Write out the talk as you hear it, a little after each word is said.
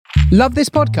Love this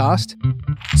podcast?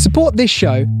 Support this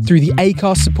show through the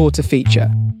Acast supporter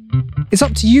feature. It's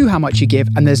up to you how much you give,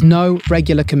 and there's no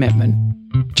regular commitment.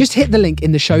 Just hit the link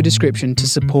in the show description to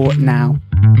support now.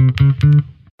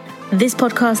 This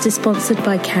podcast is sponsored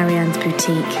by Carrie Ann's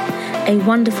Boutique, a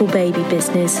wonderful baby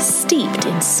business steeped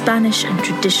in Spanish and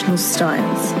traditional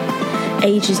styles.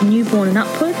 Ages newborn and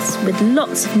upwards, with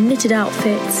lots of knitted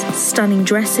outfits, stunning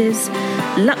dresses,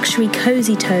 luxury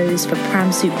cozy toes for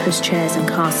pram suit pushchairs and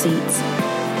car seats,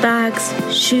 bags,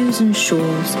 shoes and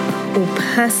shawls, all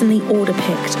personally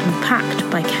order-picked and packed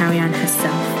by Carrie Ann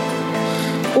herself.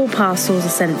 All parcels are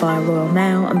sent via Royal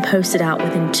Mail and posted out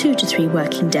within 2 to 3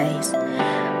 working days.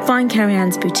 Find Carrie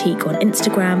Ann's Boutique on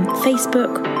Instagram,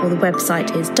 Facebook, or the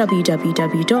website is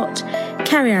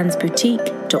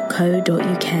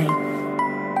www.carrieannsboutique.co.uk.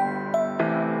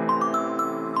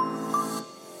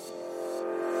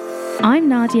 I'm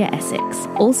Nadia Essex,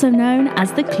 also known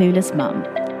as the Clueless Mum.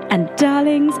 And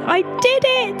darlings, I did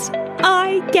it!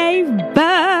 I gave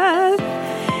birth!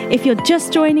 If you're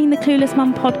just joining the Clueless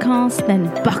Mum podcast, then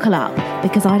buckle up,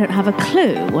 because I don't have a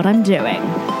clue what I'm doing.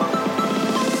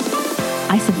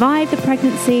 I survived the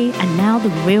pregnancy, and now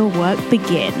the real work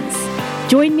begins.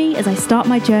 Join me as I start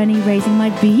my journey raising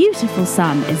my beautiful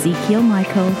son, Ezekiel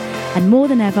Michael, and more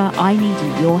than ever, I need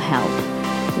your help.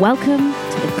 Welcome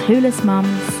to the Clueless Mum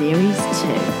Series 2.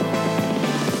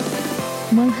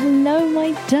 Well, hello,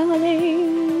 my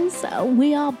darlings.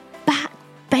 We are back,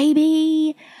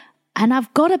 baby. And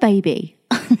I've got a baby.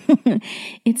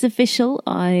 It's official.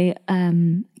 I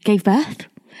gave birth.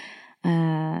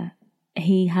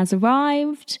 He has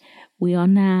arrived. We are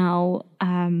now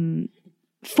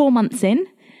 4 months in.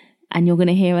 And you're going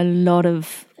to hear a lot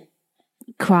of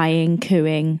crying,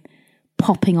 cooing,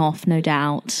 popping off, no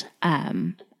doubt.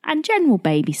 And general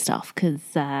baby stuff, because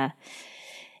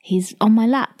he's on my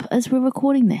lap as we're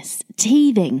recording this,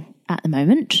 teething at the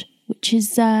moment, which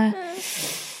is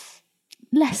less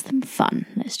than fun,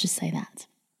 let's just say that.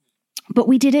 But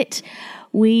we did it.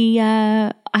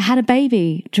 I had a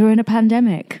baby during a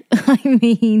pandemic. I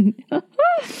mean,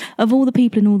 of all the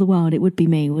people in all the world, it would be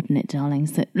me, wouldn't it,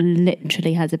 darlings, that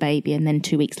literally has a baby and then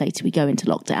 2 weeks later we go into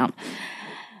lockdown.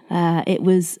 It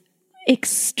was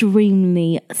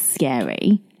extremely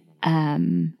scary.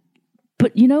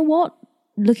 But you know what?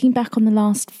 Looking back on the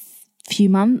last few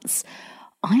months,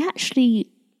 I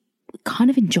actually kind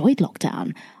of enjoyed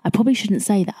lockdown. I probably shouldn't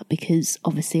say that, because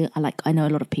obviously I know a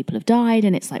lot of people have died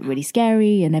and it's like really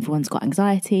scary and everyone's got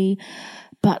anxiety.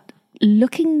 But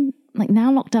looking like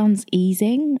now lockdown's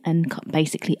easing and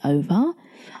basically over,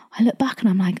 I look back and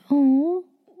I'm like, oh,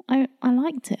 I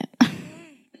liked it.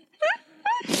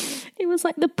 It was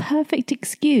like the perfect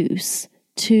excuse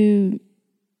to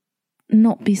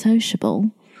not be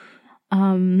sociable,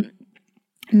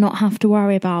 not have to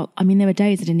worry about, there were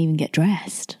days I didn't even get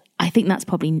dressed. I think that's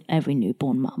probably every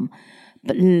newborn mum,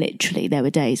 but literally there were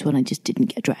days when I just didn't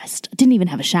get dressed. I didn't even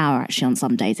have a shower actually on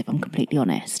some days, if I'm completely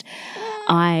honest.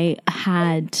 I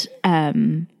had a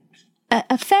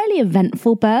fairly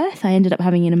eventful birth. I ended up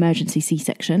having an emergency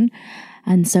C-section.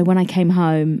 And so when I came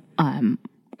home,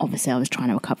 obviously I was trying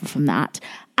to recover from that,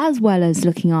 as well as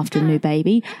looking after a new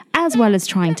baby, as well as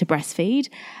trying to breastfeed.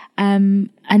 And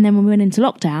then when we went into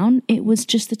lockdown, it was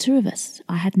just the two of us.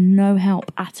 I had no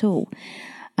help at all.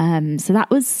 So that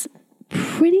was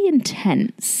pretty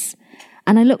intense.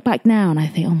 And I look back now and I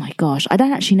think, oh my gosh, I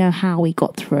don't actually know how we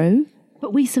got through,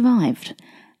 but we survived.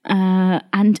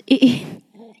 And I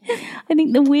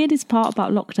think the weirdest part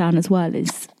about lockdown as well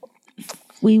is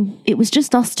it was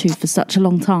just us two for such a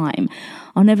long time.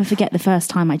 I'll never forget the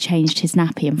first time I changed his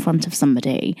nappy in front of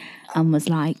somebody and was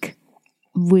like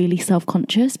really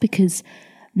self-conscious because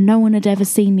no one had ever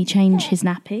seen me change his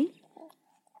nappy.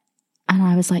 And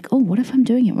I was like, oh, what if I'm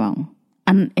doing it wrong?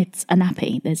 And it's a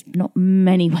nappy. There's not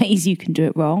many ways you can do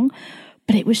it wrong.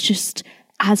 But it was just,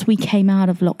 as we came out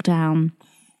of lockdown,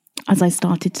 as I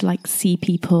started to see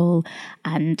people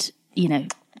and,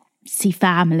 see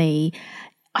family,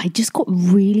 I just got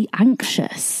really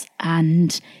anxious,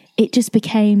 and it just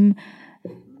became,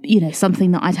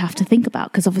 something that I'd have to think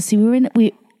about, because obviously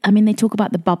they talk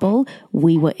about the bubble.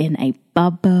 We were in a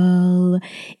bubble.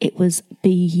 It was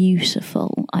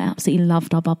beautiful. I absolutely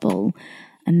loved our bubble.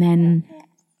 And then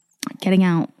getting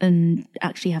out and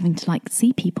actually having to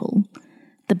see people,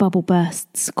 the bubble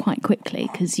bursts quite quickly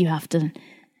because you have to,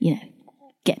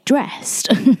 get dressed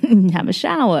and have a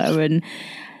shower and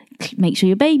make sure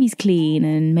your baby's clean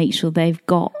and make sure they've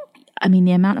got,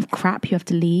 the amount of crap you have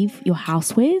to leave your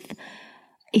house with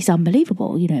is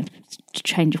unbelievable.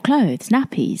 Change of clothes,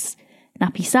 nappies,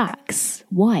 nappy sacks,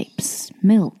 wipes,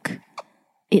 milk.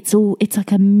 It's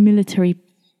like a military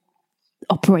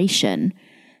operation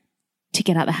to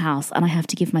get out the house, and I have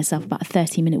to give myself about a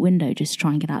 30-minute window just to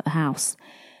try and get out the house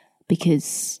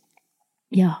because,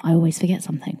 I always forget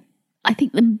something. I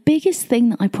think the biggest thing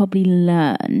that I probably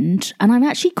learned, and I'm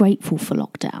actually grateful for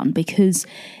lockdown because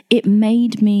it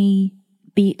made me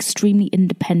be extremely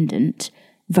independent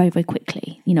very, very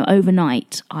quickly.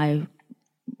 Overnight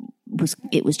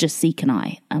it was just Zeke and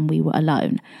I, and we were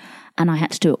alone. And I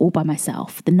had to do it all by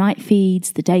myself. The night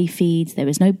feeds, the day feeds, there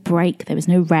was no break, there was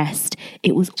no rest.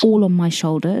 It was all on my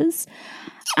shoulders.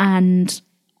 And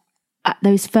at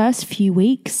those first few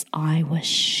weeks, I was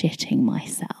shitting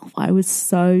myself. I was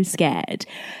so scared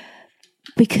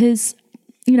because,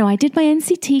 I did my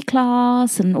NCT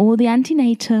class and all the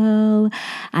antenatal,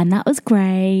 and that was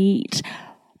great.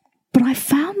 But I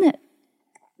found that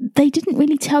they didn't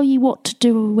really tell you what to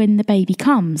do when the baby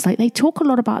comes. Like, they talk a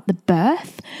lot about the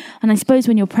birth. And I suppose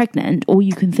when you're pregnant, all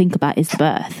you can think about is the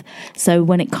birth. So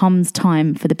when it comes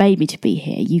time for the baby to be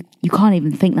here, you can't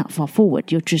even think that far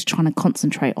forward. You're just trying to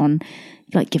concentrate on,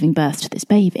 giving birth to this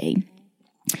baby.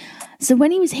 So when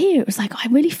he was here, it was like, I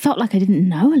really felt like I didn't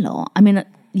know a lot. I mean,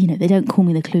 they don't call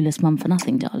me the clueless mum for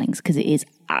nothing, darlings, because it is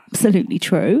absolutely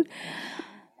true.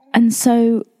 And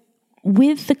so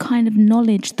with the kind of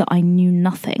knowledge that I knew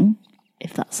nothing,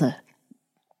 if that's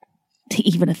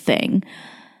even a thing,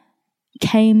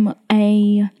 came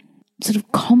a sort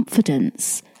of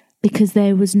confidence because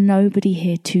there was nobody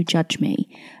here to judge me.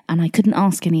 And I couldn't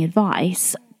ask any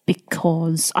advice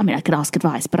because, I could ask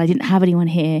advice, but I didn't have anyone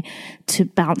here to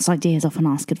bounce ideas off and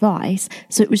ask advice.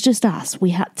 So it was just us.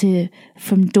 We had to,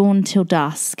 from dawn till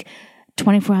dusk,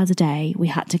 24 hours a day, we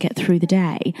had to get through the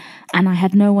day, and I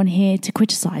had no one here to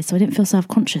criticize, so I didn't feel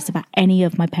self-conscious about any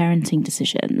of my parenting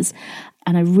decisions,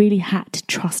 and I really had to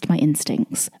trust my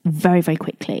instincts very, very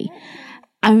quickly,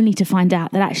 only to find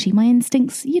out that actually my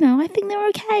instincts, I think they're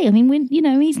okay. I mean,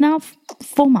 he's now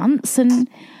 4 months and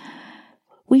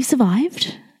we've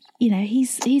survived.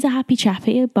 He's a happy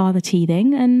chappy, bar the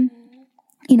teething, and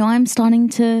I'm starting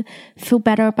to feel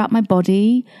better about my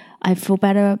body. I feel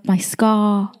better. My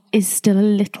scar is still a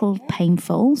little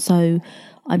painful, so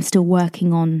I'm still not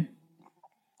working on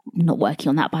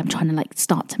that, but I'm trying to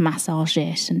start to massage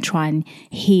it and try and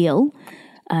heal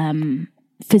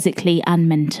physically and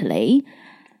mentally,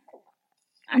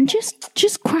 and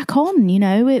just crack on.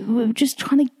 We're just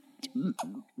trying to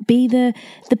be the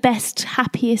best,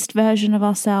 happiest version of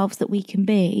ourselves that we can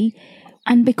be.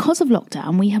 And because of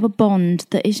lockdown, we have a bond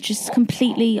that is just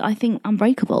completely, I think,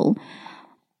 unbreakable.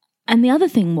 And the other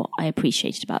thing what I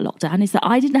appreciated about lockdown is that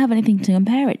I didn't have anything to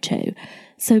compare it to.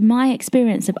 So my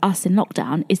experience of us in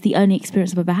lockdown is the only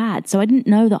experience I've ever had. So I didn't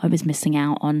know that I was missing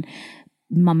out on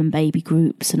mum and baby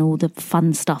groups and all the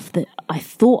fun stuff that I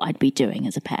thought I'd be doing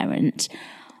as a parent.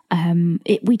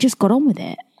 We just got on with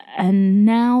it. And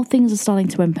now things are starting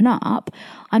to open up.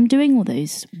 I'm doing all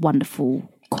those wonderful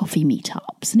coffee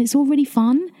meetups and it's all really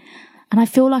fun. And I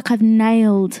feel like I've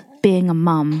nailed being a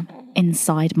mum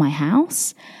inside my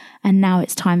house. And now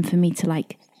it's time for me to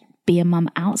be a mum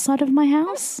outside of my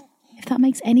house, if that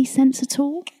makes any sense at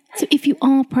all. So if you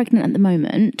are pregnant at the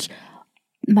moment,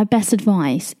 my best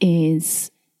advice is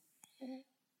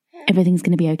everything's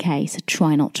going to be okay. So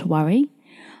try not to worry.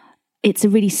 It's a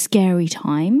really scary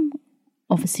time.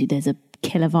 Obviously, there's a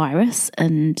killer virus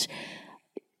and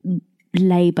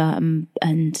labour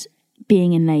and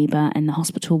being in labour and the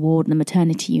hospital ward and the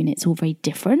maternity unit, it's all very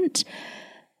different.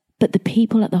 But the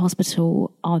people at the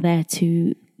hospital are there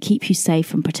to keep you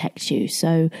safe and protect you.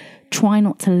 So try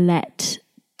not to let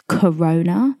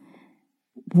corona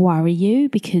worry you,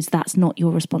 because that's not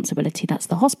your responsibility. That's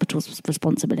the hospital's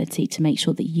responsibility to make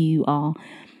sure that you are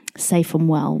safe and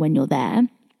well when you're there.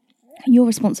 Your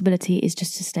responsibility is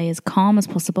just to stay as calm as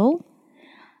possible,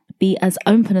 be as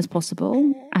open as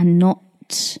possible, and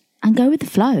go with the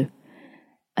flow.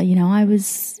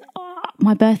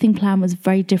 My birthing plan was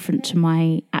very different to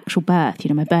my actual birth.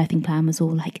 My birthing plan was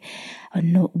all a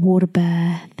water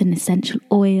birth and essential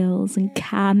oils and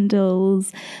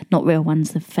candles, not real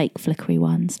ones, the fake flickery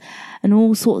ones, and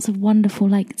all sorts of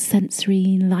wonderful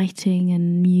sensory lighting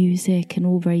and music and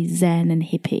all very zen and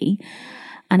hippie.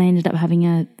 And I ended up having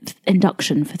an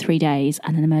induction for 3 days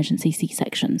and an emergency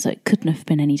C-section, so it couldn't have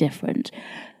been any different.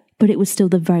 But it was still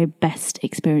the very best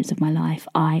experience of my life.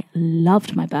 I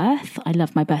loved my birth. I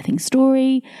loved my birthing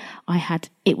story.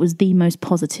 It was the most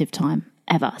positive time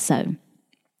ever. So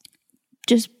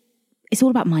it's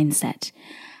all about mindset.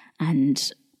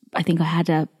 And I think I had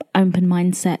an open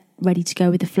mindset ready to go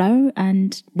with the flow,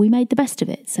 and we made the best of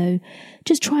it. So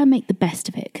just try and make the best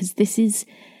of it, because this is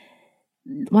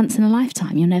once in a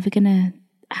lifetime. You're never going to,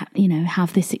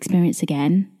 have this experience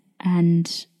again.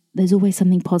 And there's always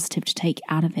something positive to take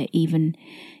out of it, even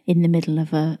in the middle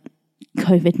of a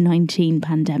COVID-19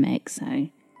 pandemic. So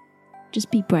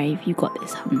just be brave. You got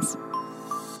this, Hans.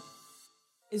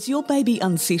 Is your baby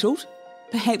unsettled?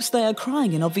 Perhaps they are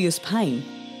crying in obvious pain.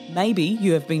 Maybe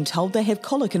you have been told they have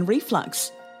colic and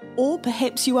reflux. Or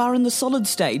perhaps you are in the solid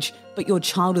stage, but your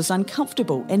child is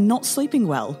uncomfortable and not sleeping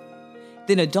well.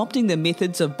 Then adopting the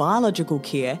methods of biological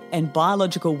care and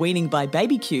biological weaning by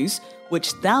baby cues,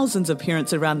 which thousands of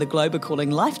parents around the globe are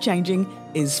calling life-changing,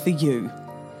 is for you.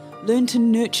 Learn to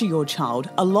nurture your child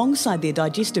alongside their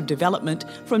digestive development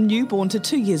from newborn to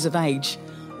 2 years of age,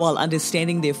 while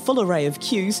understanding their full array of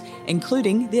cues,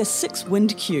 including their 6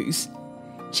 wind cues.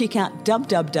 Check out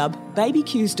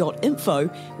www.babycues.info,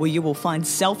 where you will find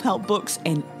self-help books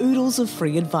and oodles of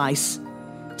free advice.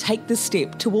 Take the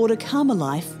step toward a calmer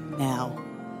life now.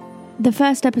 The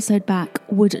first episode back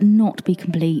would not be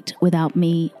complete without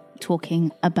me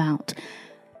talking about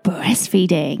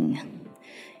breastfeeding.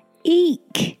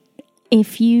 Eek!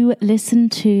 If you listen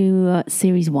to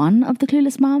series 1 of The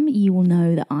Clueless Mum, you will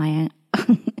know that I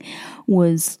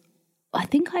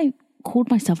called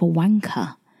myself a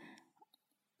wanker,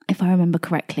 if I remember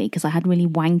correctly, because I had really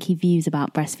wanky views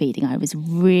about breastfeeding. I was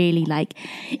really like,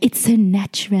 it's so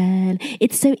natural,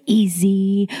 it's so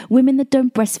easy, women that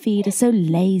don't breastfeed are so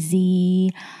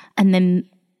lazy. And then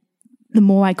the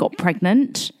more I got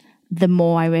pregnant, the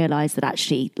more I realised that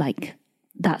actually, like,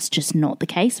 that's just not the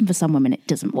case. And for some women, it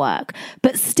doesn't work.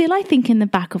 But still, I think in the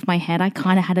back of my head, I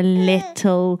kind of had a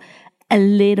little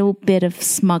bit of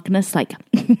smugness, like,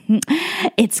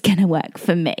 it's going to work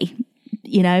for me,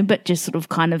 you know, but just sort of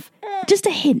kind of, just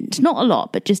a hint, not a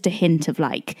lot, but just a hint of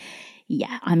like,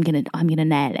 yeah, I'm going to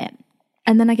nail it.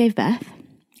 And then I gave birth,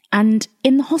 and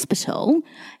in the hospital,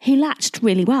 he latched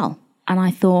really well. And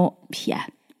I thought, yeah,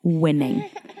 winning.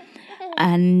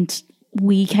 And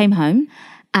we came home,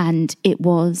 and it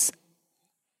was,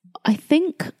 I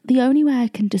think the only way I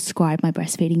can describe my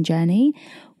breastfeeding journey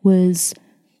was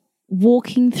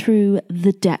walking through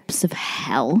the depths of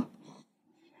hell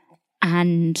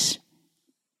and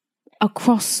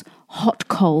across hot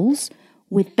coals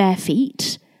with bare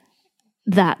feet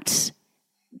that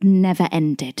never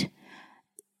ended.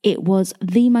 It was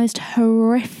the most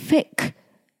horrific,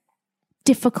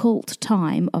 difficult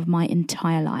time of my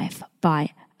entire life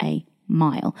by a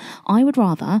mile. I would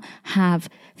rather have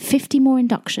 50 more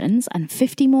inductions and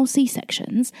 50 more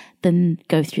C-sections than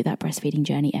go through that breastfeeding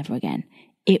journey ever again.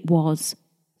 It was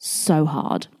so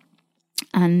hard.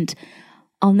 And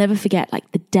I'll never forget,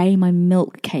 like, the day my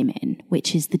milk came in,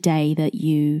 which is the day that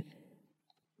you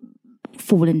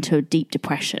fall into a deep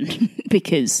depression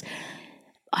because,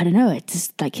 I don't know, it's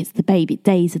just like, it's the baby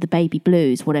days of the baby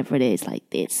blues, whatever it is. Like,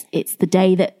 it's the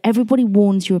day that everybody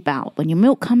warns you about. When your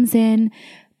milk comes in,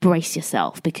 brace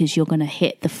yourself because you're going to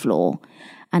hit the floor.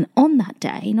 And on that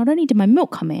day, not only did my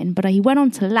milk come in, but he went on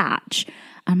to latch,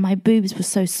 and my boobs were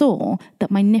so sore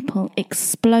that my nipple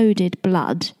exploded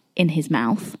blood in his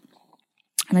mouth.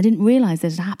 And I didn't realise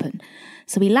this had happened.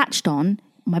 So he latched on,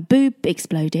 my boob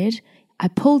exploded, I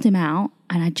pulled him out,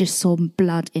 and I just saw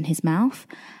blood in his mouth.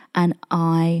 And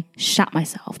I shat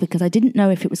myself because I didn't know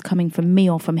if it was coming from me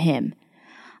or from him.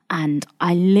 And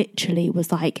I literally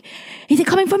was like, is it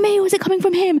coming from me or is it coming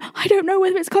from him? I don't know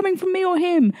whether it's coming from me or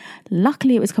him.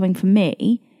 Luckily, it was coming from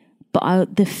me.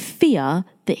 But the fear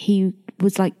that he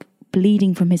was like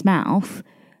bleeding from his mouth,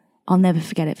 I'll never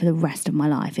forget it for the rest of my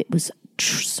life. It was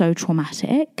so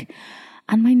traumatic.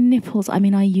 And my nipples, I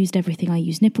mean, I used everything. I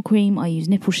used nipple cream. I used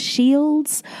nipple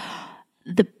shields.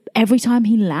 Every time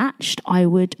he latched, I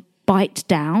would bite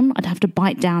down. I'd have to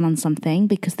bite down on something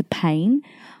because the pain.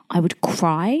 I would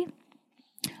cry.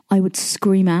 I would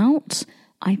scream out.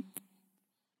 I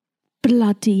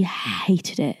bloody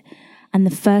hated it. And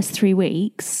the first 3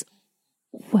 weeks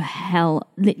were hell,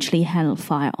 literally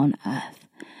hellfire on earth.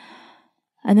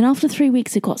 And then after 3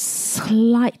 weeks, it got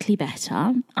slightly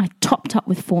better. I topped up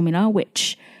with formula,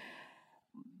 which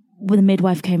when the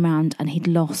midwife came round and he'd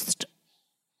lost,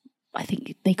 I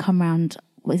think they come round,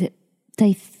 was it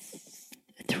day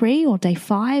 3 or day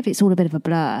 5? It's all a bit of a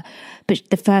blur. But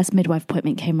the first midwife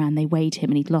appointment came round, they weighed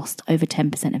him and he'd lost over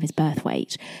 10% of his birth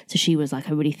weight. So she was like,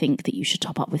 I really think that you should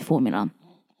top up with formula.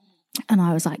 And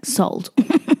I was like, sold.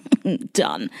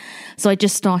 Done. So I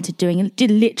just started doing it, did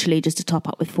literally just a top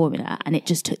up with formula, and it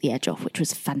just took the edge off, which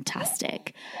was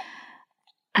fantastic.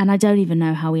 And I don't even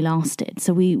know how we lasted.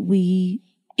 So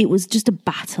it was just a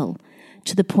battle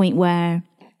to the point where,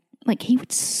 like, he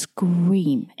would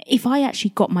scream. If I actually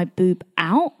got my boob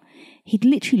out, he'd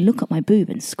literally look at my boob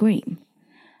and scream.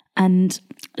 And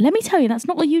let me tell you, that's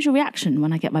not the usual reaction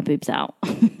when I get my boobs out.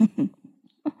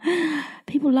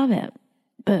 People love it.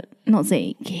 but not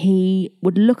Zeke. He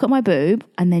would look at my boob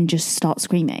and then just start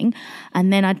screaming.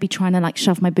 And then I'd be trying to like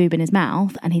shove my boob in his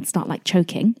mouth and he'd start like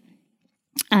choking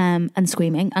and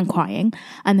screaming and crying,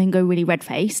 and then go really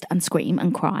red-faced and scream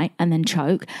and cry and then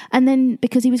choke. And then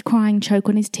because he was crying, choke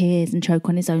on his tears and choke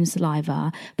on his own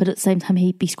saliva. But at the same time,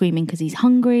 he'd be screaming because he's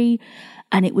hungry.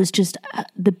 And it was just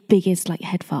the biggest like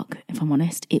head fuck, if I'm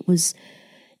honest. It was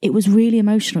really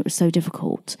emotional. It was so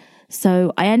difficult.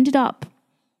 So I ended up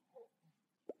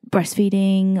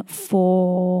breastfeeding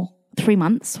for 3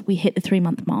 months. We hit the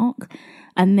 3-month mark.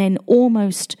 And then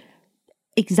almost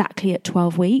exactly at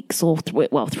 12 weeks, or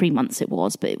 3 months it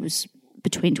was, but it was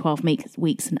between 12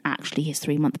 weeks and actually his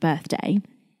 3-month birthday,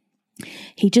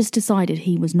 he just decided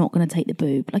he was not going to take the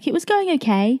boob. Like, it was going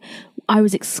okay. I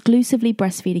was exclusively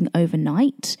breastfeeding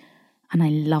overnight, and I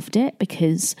loved it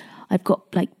because I've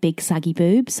got like big saggy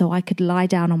boobs, so I could lie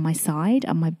down on my side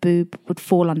and my boob would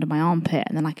fall under my armpit,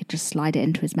 and then I could just slide it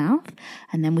into his mouth,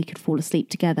 and then we could fall asleep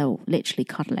together, literally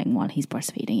cuddling while he's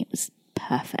breastfeeding. It was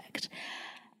perfect.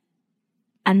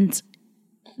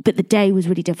 But the day was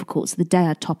really difficult. So the day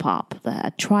I'd top up,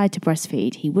 I tried to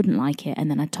breastfeed, he wouldn't like it, and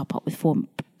then I'd top up with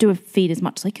do a feed as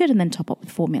much as I could, and then top up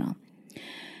with formula.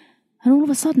 And all of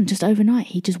a sudden, just overnight,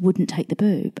 he just wouldn't take the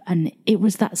boob. And it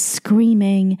was that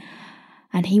screaming,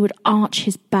 and he would arch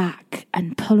his back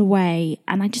and pull away.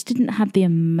 And I just didn't have the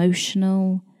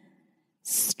emotional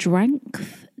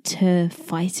strength to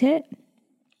fight it.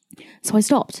 So I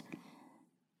stopped.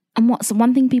 And what's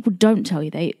one thing people don't tell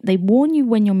you, they warn you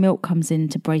when your milk comes in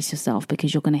to brace yourself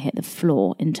because you're going to hit the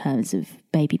floor in terms of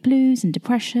baby blues and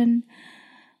depression.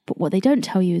 But what they don't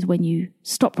tell you is when you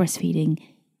stop breastfeeding,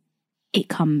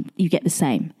 you get the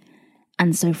same.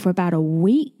 And so for about a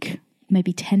week,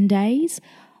 maybe 10 days,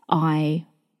 I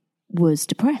was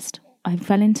depressed. I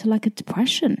fell into like a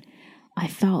depression. I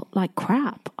felt like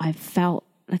crap. I felt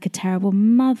like a terrible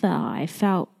mother. I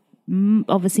felt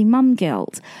obviously mum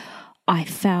guilt. I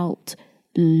felt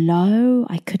low.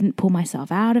 I couldn't pull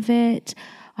myself out of it.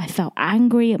 I felt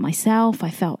angry at myself.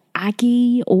 I felt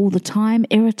aggy all the time,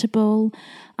 irritable,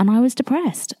 and I was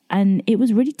depressed. And it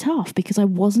was really tough because I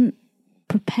wasn't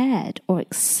prepared or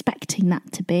expecting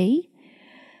that to be.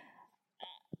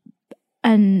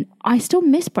 And I still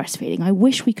miss breastfeeding. I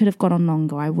wish we could have gone on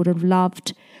longer. I would have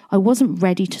loved. I wasn't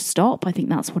ready to stop. I think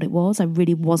that's what it was. I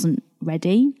really wasn't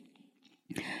ready.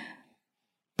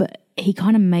 But he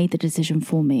kind of made the decision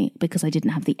for me because I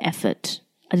didn't have the effort.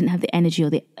 I didn't have the energy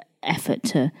or the effort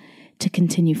to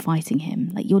continue fighting him.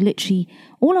 Like, you're literally,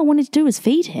 all I wanted to do was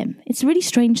feed him. It's a really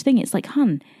strange thing. It's like,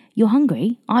 hun, you're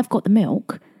hungry. I've got the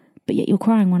milk, but yet you're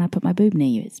crying when I put my boob near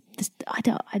you. It's just,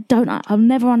 I'll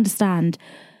never understand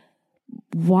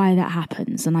why that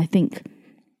happens. And I think,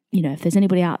 if there's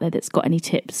anybody out there that's got any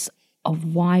tips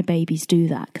of why babies do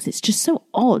that, because it's just so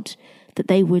odd that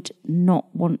they would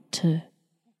not want to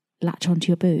latch onto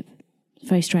your boob. It's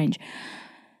very strange.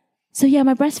 So yeah,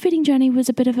 my breastfeeding journey was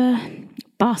a bit of a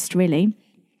bust, really.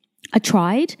 I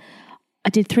tried. I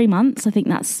did 3 months. I think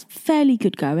that's fairly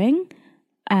good going.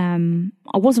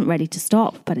 I wasn't ready to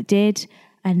stop, but I did.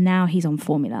 And now he's on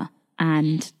formula.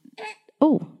 And,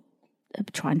 I'm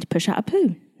trying to push out a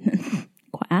poo.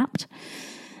 Quite apt.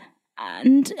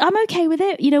 And I'm okay with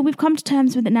it. We've come to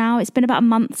terms with it now. It's been about a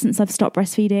month since I've stopped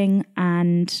breastfeeding,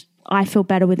 and I feel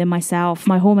better within myself.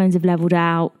 My hormones have leveled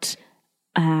out.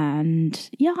 And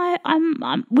yeah,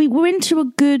 we're into a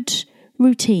good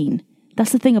routine.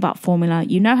 That's the thing about formula.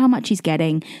 You know how much he's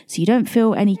getting, so you don't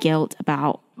feel any guilt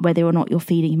about whether or not you're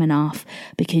feeding him enough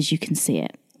because you can see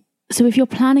it. So if you're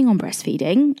planning on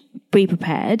breastfeeding, be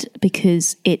prepared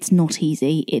because it's not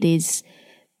easy. It is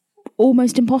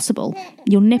almost impossible.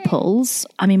 Your nipples,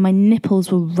 my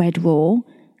nipples were red raw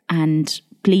and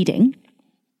bleeding,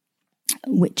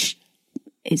 which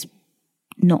is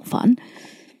not fun.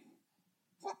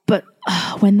 But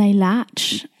when they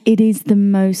latch, it is the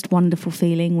most wonderful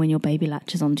feeling when your baby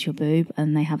latches onto your boob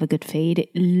and they have a good feed.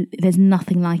 There's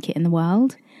nothing like it in the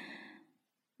world.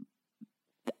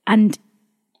 And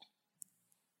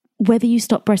whether you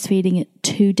stop breastfeeding at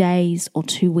 2 days or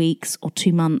 2 weeks or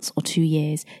 2 months or 2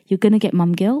 years, you're going to get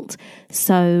mum guilt.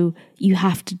 So you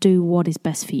have to do what is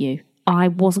best for you. I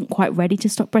wasn't quite ready to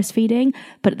stop breastfeeding,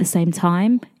 but at the same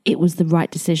time, it was the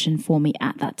right decision for me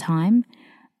at that time.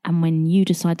 And when you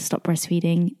decide to stop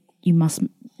breastfeeding, you must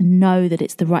know that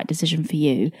it's the right decision for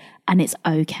you, and it's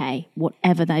okay,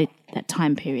 whatever that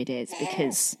time period is,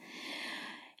 because,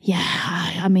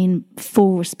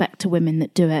 full respect to women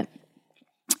that do it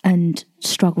and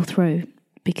struggle through,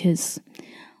 because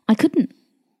I couldn't.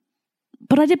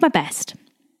 But I did my best.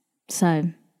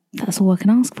 So that's all I can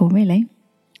ask for, really.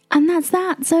 And that's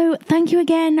that. So thank you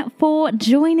again for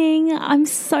joining. I'm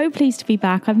so pleased to be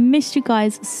back. I've missed you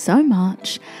guys so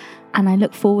much. And I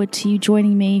look forward to you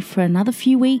joining me for another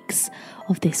few weeks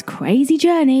of this crazy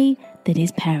journey that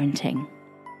is parenting.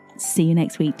 See you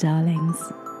next week, darlings.